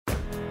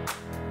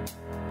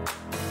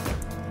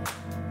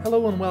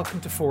Hello and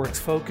welcome to Forex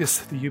Focus,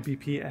 the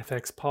UBP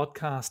FX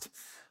podcast.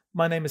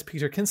 My name is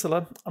Peter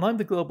Kinsella and I'm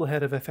the Global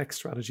Head of FX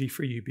Strategy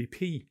for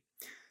UBP.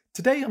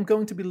 Today I'm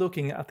going to be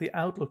looking at the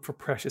outlook for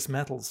precious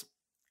metals.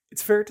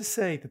 It's fair to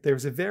say that there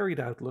is a varied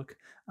outlook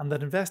and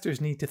that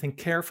investors need to think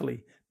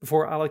carefully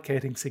before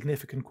allocating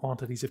significant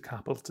quantities of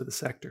capital to the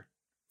sector.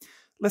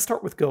 Let's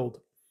start with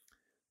gold.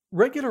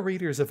 Regular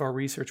readers of our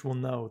research will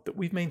know that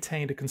we've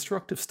maintained a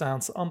constructive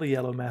stance on the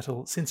yellow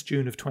metal since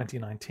June of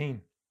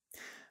 2019.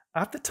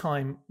 At the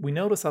time, we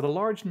noticed that a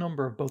large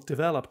number of both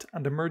developed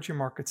and emerging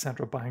market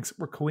central banks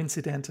were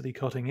coincidentally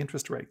cutting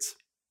interest rates.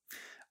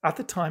 At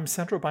the time,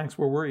 central banks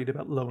were worried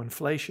about low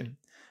inflation,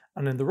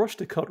 and in the rush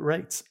to cut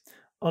rates,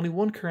 only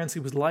one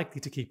currency was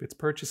likely to keep its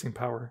purchasing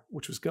power,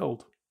 which was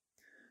gold.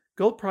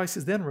 Gold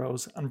prices then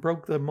rose and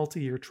broke the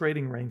multi-year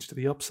trading range to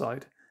the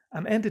upside,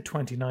 and ended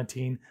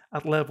 2019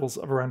 at levels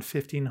of around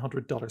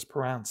 $1,500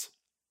 per ounce.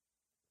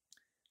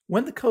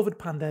 When the COVID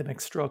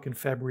pandemic struck in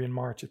February and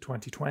March of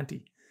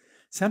 2020,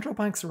 central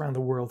banks around the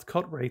world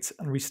cut rates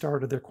and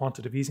restarted their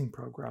quantitative easing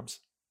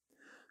programs.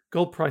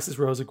 Gold prices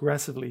rose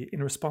aggressively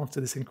in response to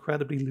this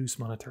incredibly loose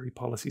monetary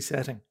policy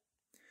setting.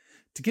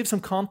 To give some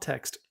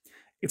context,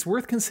 it's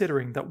worth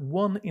considering that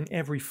 1 in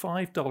every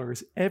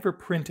 $5 ever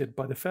printed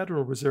by the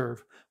Federal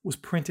Reserve was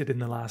printed in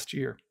the last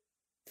year.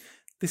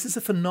 This is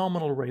a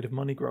phenomenal rate of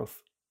money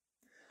growth.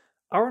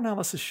 Our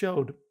analysis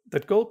showed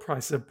that gold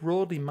prices have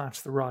broadly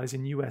matched the rise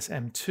in US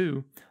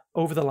M2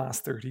 over the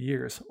last 30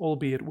 years,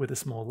 albeit with a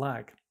small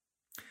lag.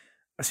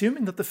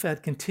 Assuming that the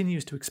Fed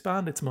continues to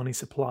expand its money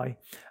supply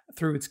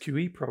through its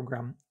QE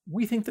program,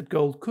 we think that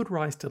gold could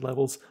rise to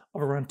levels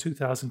of around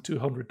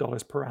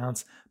 $2,200 per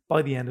ounce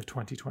by the end of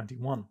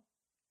 2021.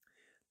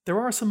 There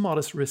are some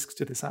modest risks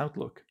to this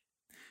outlook.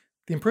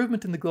 The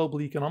improvement in the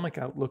global economic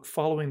outlook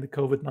following the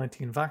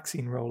COVID-19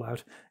 vaccine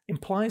rollout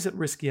implies that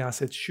risky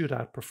assets should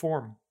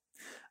outperform.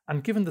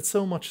 And given that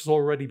so much has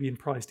already been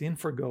priced in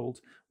for gold,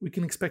 we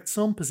can expect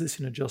some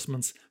position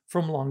adjustments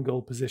from long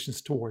gold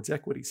positions towards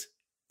equities.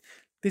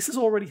 This has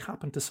already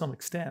happened to some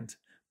extent,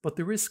 but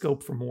there is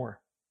scope for more.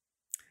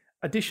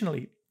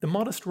 Additionally, the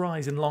modest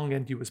rise in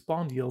long-end US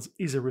bond yields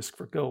is a risk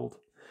for gold,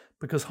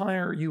 because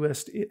higher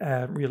US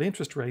real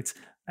interest rates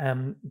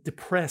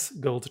depress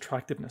gold's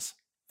attractiveness.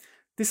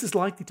 This is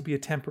likely to be a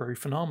temporary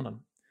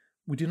phenomenon.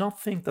 We do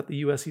not think that the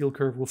US yield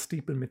curve will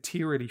steepen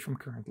materially from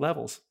current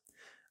levels,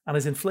 and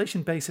as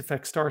inflation base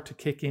effects start to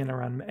kick in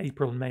around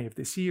April and May of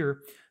this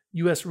year,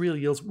 US real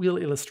yields will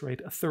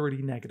illustrate a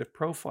thoroughly negative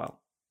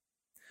profile.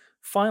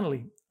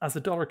 Finally, as the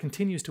dollar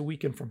continues to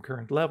weaken from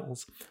current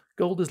levels,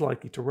 gold is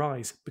likely to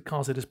rise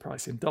because it is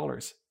priced in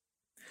dollars.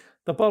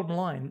 The bottom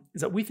line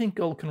is that we think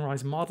gold can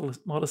rise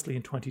modestly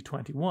in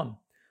 2021,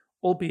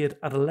 albeit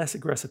at a less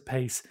aggressive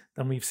pace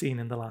than we've seen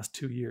in the last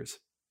 2 years.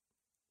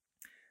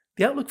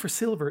 The outlook for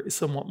silver is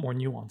somewhat more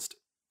nuanced.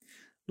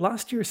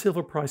 Last year,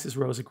 silver prices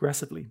rose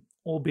aggressively,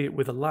 albeit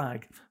with a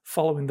lag,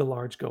 following the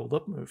large gold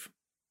up move.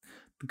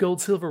 The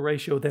gold-silver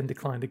ratio then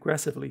declined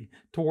aggressively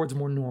towards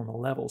more normal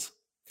levels.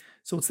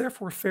 So it's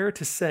therefore fair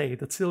to say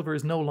that silver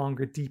is no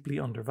longer deeply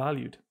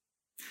undervalued.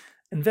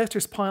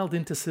 Investors piled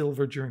into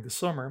silver during the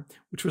summer,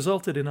 which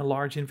resulted in a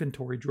large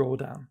inventory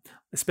drawdown,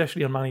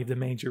 especially on many of the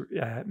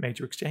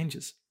major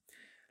exchanges.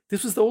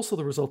 This was also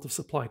the result of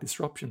supply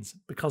disruptions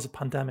because of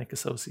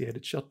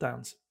pandemic-associated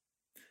shutdowns.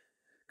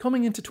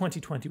 Coming into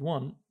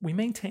 2021, we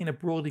maintain a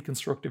broadly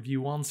constructive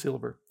view on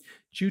silver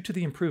due to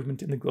the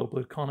improvement in the global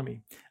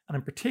economy, and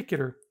in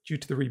particular due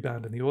to the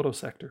rebound in the auto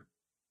sector.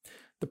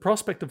 The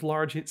prospect of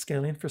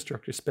large-scale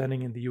infrastructure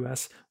spending in the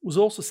US was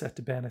also set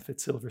to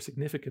benefit silver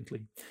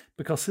significantly,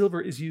 because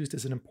silver is used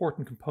as an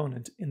important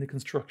component in the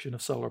construction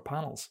of solar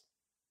panels.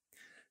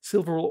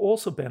 Silver will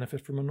also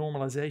benefit from a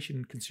normalization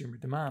in consumer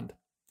demand.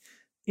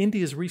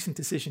 India's recent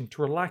decision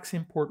to relax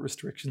import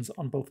restrictions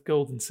on both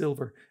gold and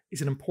silver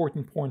is an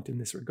important point in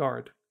this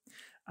regard.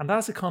 And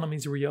as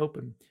economies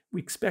reopen,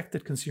 we expect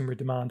that consumer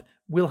demand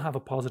will have a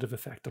positive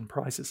effect on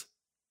prices.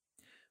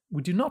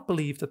 We do not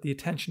believe that the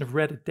attention of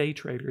Reddit day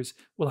traders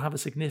will have a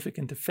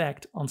significant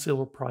effect on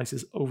silver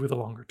prices over the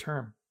longer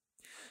term.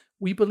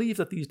 We believe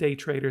that these day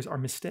traders are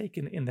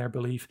mistaken in their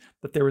belief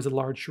that there is a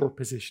large short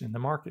position in the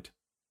market.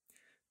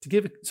 To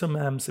give some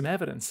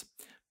evidence,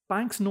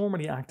 banks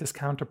normally act as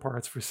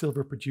counterparts for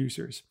silver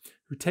producers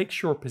who take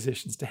short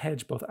positions to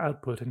hedge both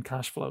output and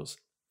cash flows.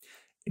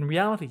 In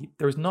reality,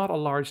 there is not a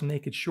large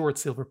naked short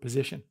silver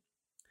position.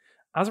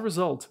 As a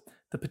result,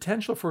 the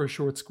potential for a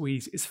short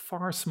squeeze is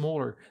far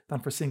smaller than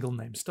for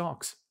single-name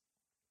stocks.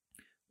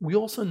 We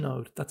also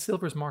note that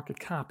silver's market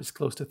cap is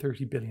close to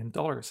 $30 billion,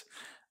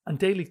 and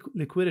daily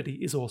liquidity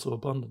is also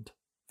abundant.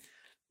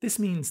 This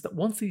means that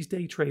once these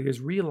day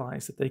traders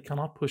realize that they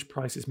cannot push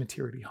prices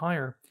materially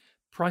higher,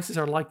 prices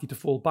are likely to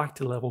fall back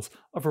to levels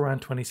of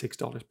around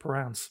 $26 per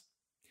ounce.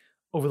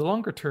 Over the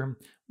longer term,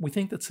 we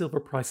think that silver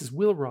prices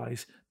will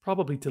rise,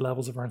 probably to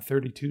levels of around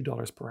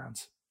 $32 per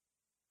ounce.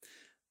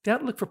 The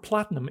outlook for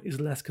platinum is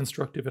less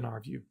constructive in our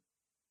view.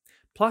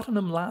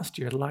 Platinum last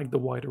year lagged the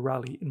wider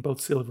rally in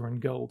both silver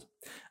and gold,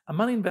 and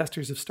many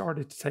investors have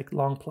started to take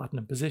long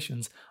platinum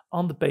positions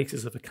on the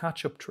basis of a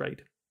catch-up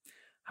trade.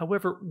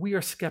 However, we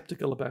are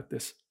skeptical about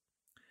this.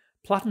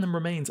 Platinum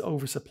remains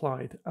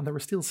oversupplied, and there are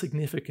still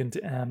significant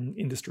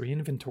industry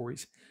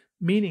inventories,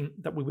 meaning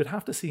that we would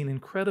have to see an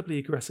incredibly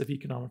aggressive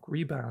economic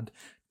rebound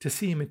to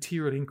see a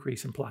material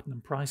increase in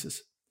platinum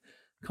prices.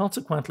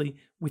 Consequently,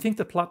 we think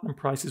that platinum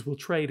prices will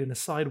trade in a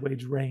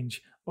sideways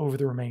range over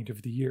the remainder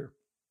of the year.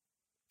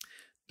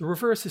 The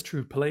reverse is true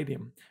of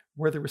palladium,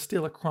 where there is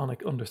still a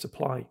chronic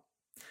undersupply.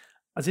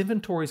 As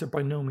inventories are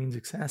by no means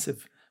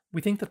excessive,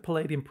 we think that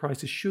palladium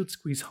prices should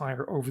squeeze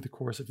higher over the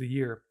course of the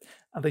year,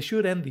 and they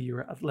should end the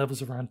year at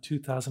levels around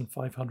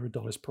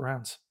 $2,500 per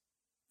ounce.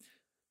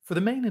 For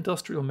the main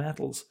industrial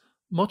metals,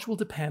 much will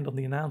depend on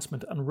the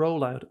announcement and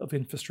rollout of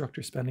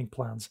infrastructure spending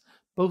plans,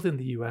 both in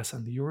the US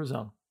and the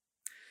Eurozone.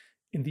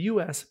 In the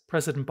US,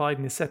 President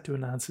Biden is set to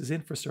announce his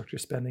infrastructure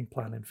spending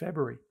plan in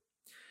February.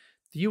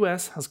 The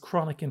US has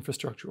chronic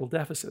infrastructural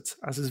deficits,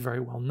 as is very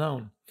well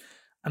known,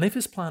 and if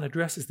his plan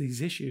addresses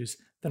these issues,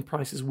 then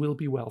prices will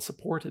be well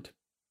supported.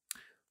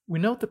 We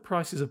note that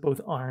prices of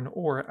both iron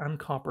ore and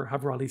copper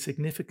have rallied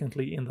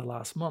significantly in the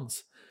last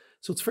months,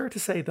 so it's fair to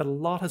say that a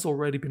lot has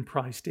already been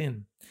priced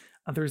in,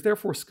 and there is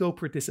therefore scope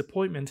for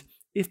disappointment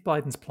if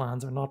Biden's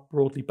plans are not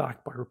broadly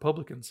backed by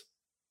Republicans.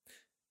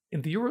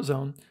 In the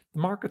Eurozone,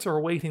 the markets are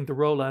awaiting the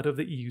rollout of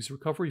the EU's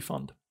recovery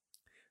fund.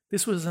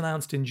 This was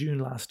announced in June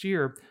last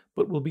year,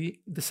 but will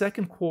be the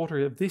second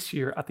quarter of this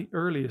year at the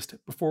earliest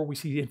before we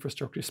see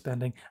infrastructure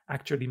spending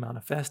actually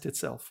manifest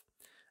itself.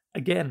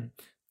 Again,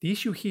 the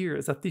issue here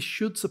is that this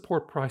should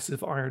support prices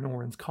of iron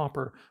ore and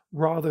copper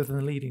rather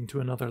than leading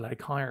to another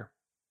leg higher.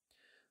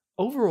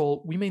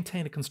 Overall, we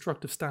maintain a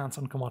constructive stance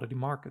on commodity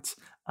markets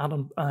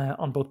and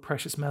on both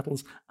precious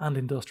metals and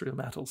industrial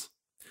metals.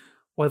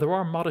 While there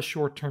are modest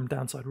short-term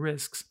downside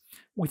risks,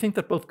 we think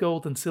that both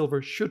gold and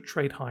silver should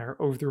trade higher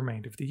over the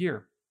remainder of the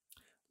year.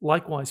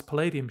 Likewise,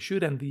 palladium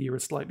should end the year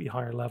at slightly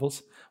higher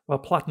levels, while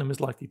platinum is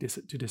likely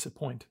to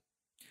disappoint.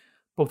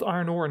 Both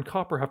iron ore and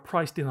copper have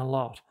priced in a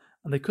lot,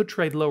 and they could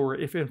trade lower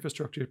if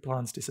infrastructure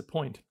plans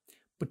disappoint.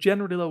 But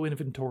generally low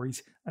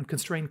inventories and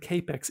constrained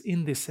capex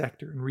in this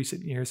sector in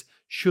recent years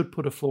should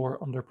put a floor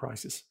under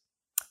prices.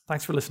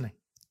 Thanks for listening.